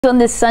On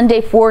this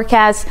Sunday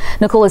forecast,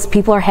 Nicole, as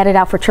people are headed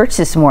out for church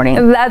this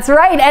morning. That's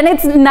right, and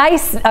it's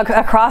nice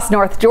across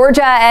North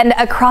Georgia and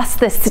across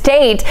the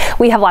state.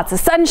 We have lots of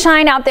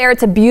sunshine out there.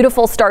 It's a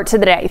beautiful start to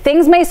the day.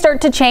 Things may start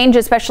to change,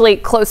 especially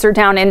closer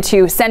down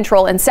into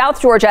central and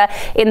south Georgia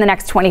in the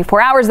next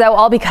 24 hours, though,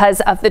 all because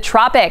of the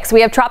tropics.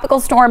 We have Tropical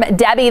Storm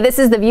Debby. This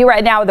is the view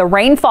right now of the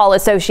rainfall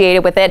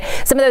associated with it.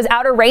 Some of those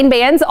outer rain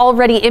bands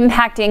already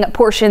impacting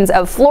portions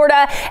of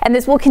Florida, and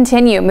this will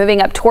continue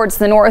moving up towards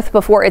the north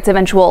before its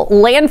eventual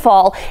landfall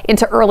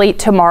into early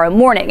tomorrow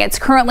morning. It's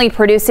currently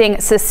producing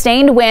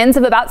sustained winds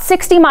of about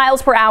 60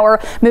 miles per hour,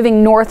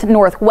 moving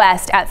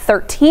north-northwest at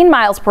 13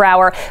 miles per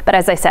hour. But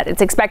as I said, it's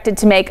expected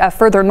to make a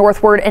further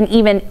northward and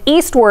even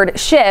eastward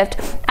shift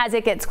as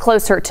it gets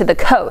closer to the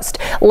coast.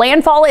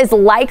 Landfall is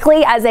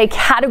likely as a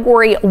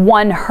Category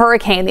 1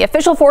 hurricane. The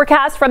official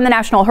forecast from the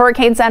National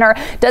Hurricane Center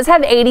does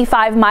have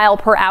 85 mile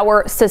per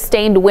hour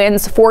sustained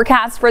winds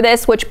forecast for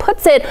this, which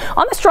puts it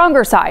on the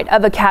stronger side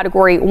of a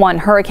Category 1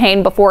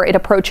 hurricane before it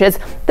approaches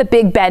the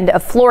Big Bend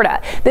of Florida.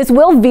 This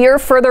will veer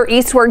further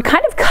eastward,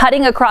 kind of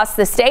cutting across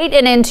the state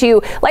and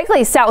into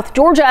likely South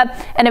Georgia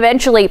and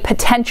eventually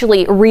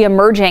potentially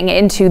re-emerging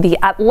into the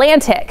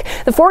Atlantic.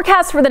 The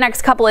forecast for the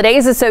next couple of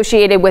days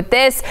associated with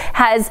this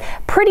has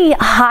pretty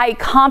high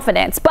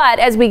confidence, but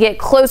as we get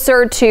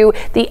closer to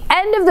the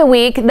end of the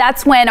week,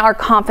 that's when our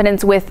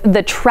confidence with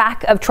the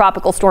track of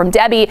Tropical Storm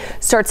Debby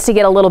starts to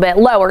get a little bit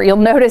lower. You'll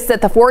notice that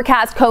the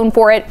forecast cone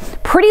for it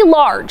pretty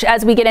large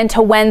as we get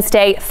into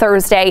Wednesday,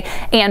 Thursday,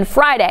 and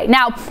Friday.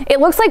 Now, it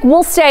looks like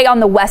we'll stay on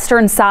the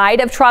western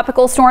side of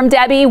Tropical Storm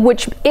Debby,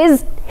 which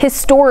is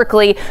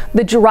historically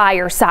the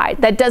drier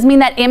side. That does mean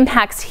that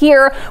impacts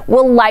here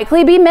will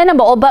likely be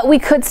minimal, but we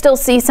could still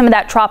see some of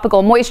that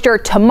tropical moisture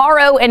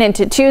tomorrow and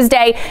into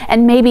Tuesday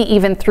and maybe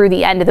even through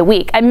the end of the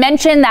week. I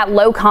mentioned that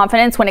low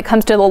confidence when it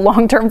comes to the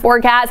long-term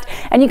forecast,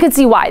 and you can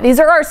see why. These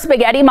are our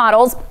spaghetti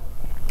models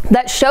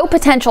that show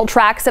potential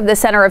tracks of the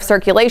center of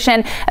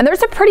circulation, and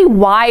there's a pretty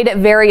wide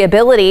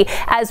variability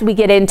as we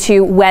get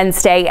into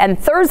Wednesday and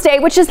Thursday,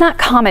 which is not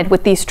common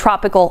with these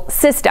tropical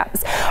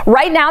systems.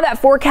 Right now, that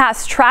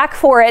forecast track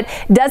for it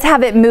does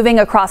have it moving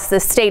across the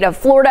state of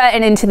Florida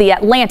and into the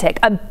Atlantic.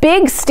 A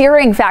big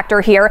steering factor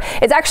here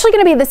is actually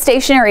going to be the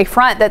stationary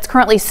front that's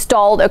currently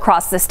stalled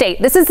across the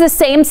state. This is the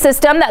same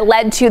system that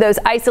led to those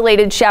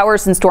isolated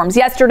showers and storms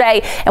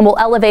yesterday and will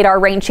elevate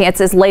our rain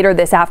chances later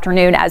this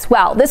afternoon as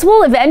well. This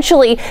will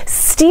eventually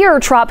steer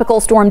Tropical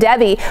Storm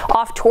Debby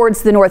off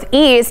towards the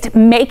northeast,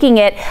 making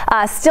it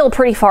still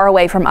pretty far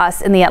away from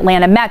us in the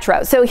Atlanta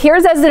metro. So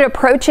here's as it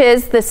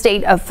approaches the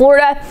state of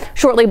Florida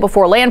shortly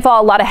before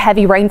landfall. A lot of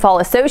heavy rainfall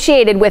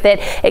associated with it.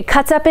 It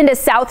cuts up into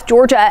South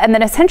Georgia and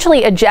then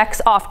essentially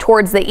ejects off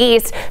towards the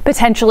east,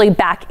 potentially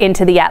back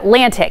into the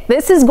Atlantic.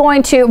 This is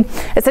going to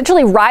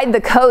essentially ride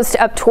the coast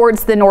up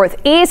towards the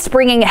northeast,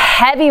 bringing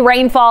heavy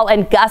rainfall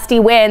and gusty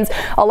winds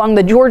along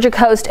the Georgia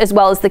coast as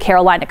well as the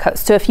Carolina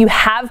coast. So if you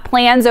have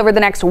plans over the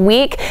next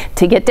week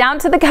to get down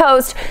to the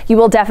coast, you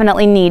will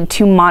definitely need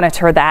to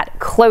monitor that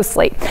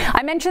closely.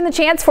 I mentioned the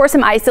chance for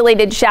some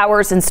isolated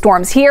showers and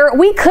storms here.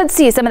 We could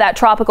see some of that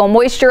tropical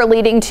moisture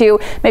leading to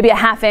maybe a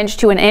 ½ inch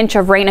to an inch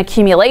of rain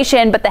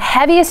accumulation, but the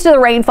heaviest of the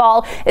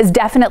rainfall is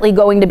definitely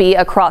going to be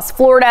across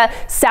Florida,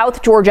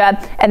 South Georgia,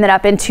 and then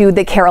up into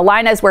the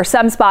Carolinas, where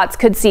some spots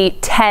could see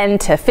 10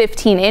 to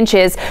 15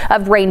 inches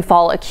of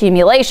rainfall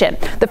accumulation.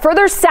 The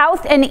further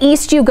south and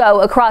east you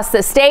go across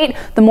the state,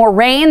 the more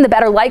rain, the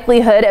better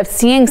likelihood of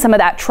seeing some of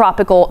that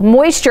tropical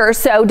moisture.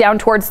 So down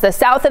towards the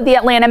south of the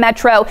Atlanta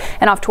metro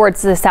and off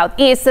towards the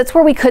southeast, that's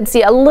where we could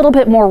see a little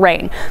bit more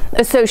rain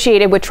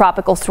associated with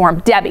Tropical Storm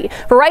Debby.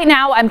 For right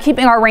now, I'm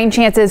keeping our rain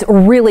chances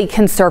really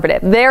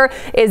conservative. There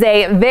is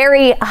a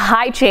very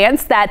high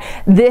chance that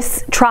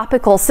this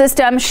tropical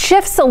system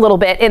shifts a little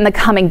bit in the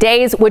coming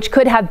days, which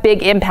could have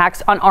big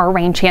impacts on our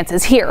rain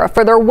chances here. A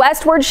further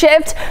westward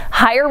shift,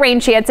 higher rain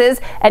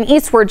chances, and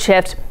eastward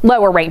shift,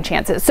 lower rain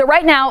chances. So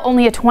right now,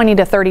 only a 20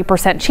 to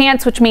 30%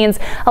 chance, which means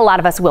a lot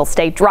of us will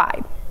stay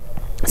dry.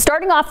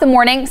 Starting off the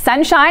morning,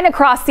 sunshine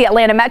across the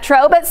Atlanta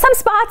metro, but some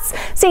spots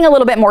seeing a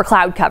little bit more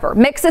cloud cover.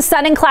 Mix of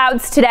sun and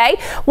clouds today.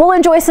 We'll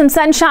enjoy some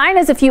sunshine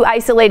as a few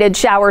isolated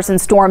showers and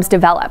storms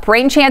develop.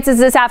 Rain chances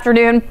this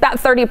afternoon, about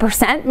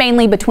 30%,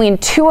 mainly between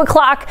 2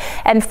 o'clock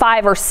and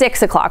 5 or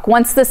 6 o'clock.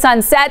 Once the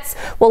sun sets,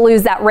 we'll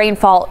lose that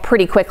rainfall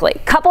pretty quickly.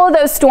 A couple of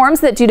those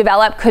storms that do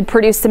develop could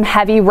produce some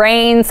heavy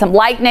rain, some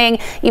lightning,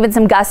 even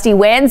some gusty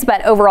winds,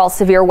 but overall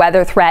severe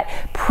weather threat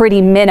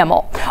pretty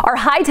minimal. Our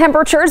high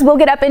temperatures will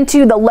get up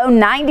into the low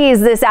 90s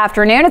this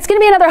afternoon. It's going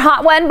to be another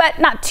hot one, but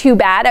not too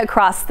bad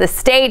across the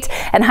state,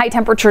 and high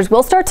temperatures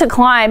will start to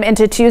climb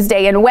into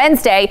Tuesday and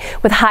Wednesday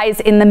with highs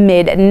in the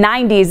mid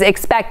 90s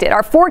expected.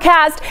 Our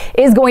forecast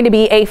is going to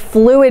be a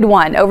fluid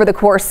one over the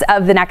course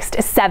of the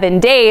next 7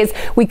 days.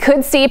 We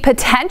could see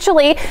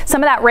potentially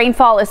some of that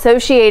rainfall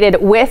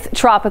associated with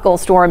Tropical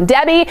Storm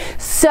Debby,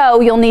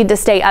 so you'll need to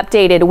stay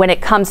updated when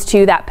it comes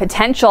to that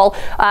potential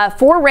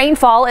for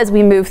rainfall as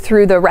we move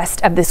through the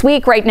rest of this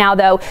week. Right now,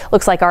 though,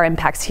 looks like our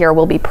impacts here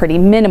will be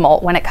pretty minimal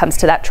when it comes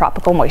to that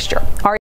tropical moisture.